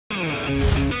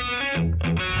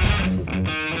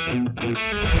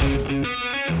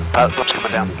What's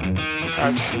coming down?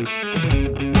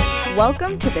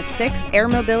 Welcome to the 6th Air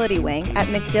Mobility Wing at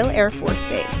MacDill Air Force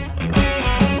Base.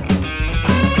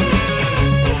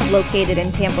 Located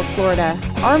in Tampa, Florida,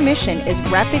 our mission is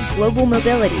rapid global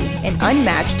mobility and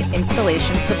unmatched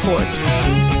installation support.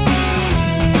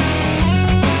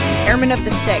 Airmen of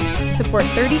the 6th support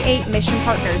 38 mission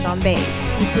partners on base,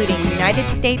 including United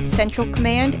States Central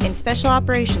Command and Special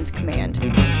Operations Command.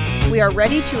 We are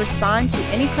ready to respond to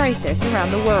any crisis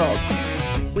around the world.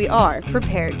 We are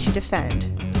prepared to defend.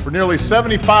 For nearly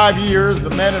 75 years,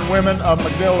 the men and women of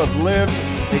MacDill have lived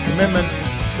a commitment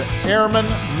to airmen,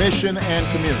 mission, and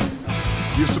community.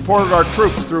 You've supported our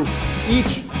troops through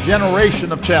each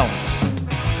generation of challenge.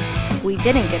 We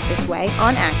didn't get this way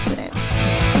on accident.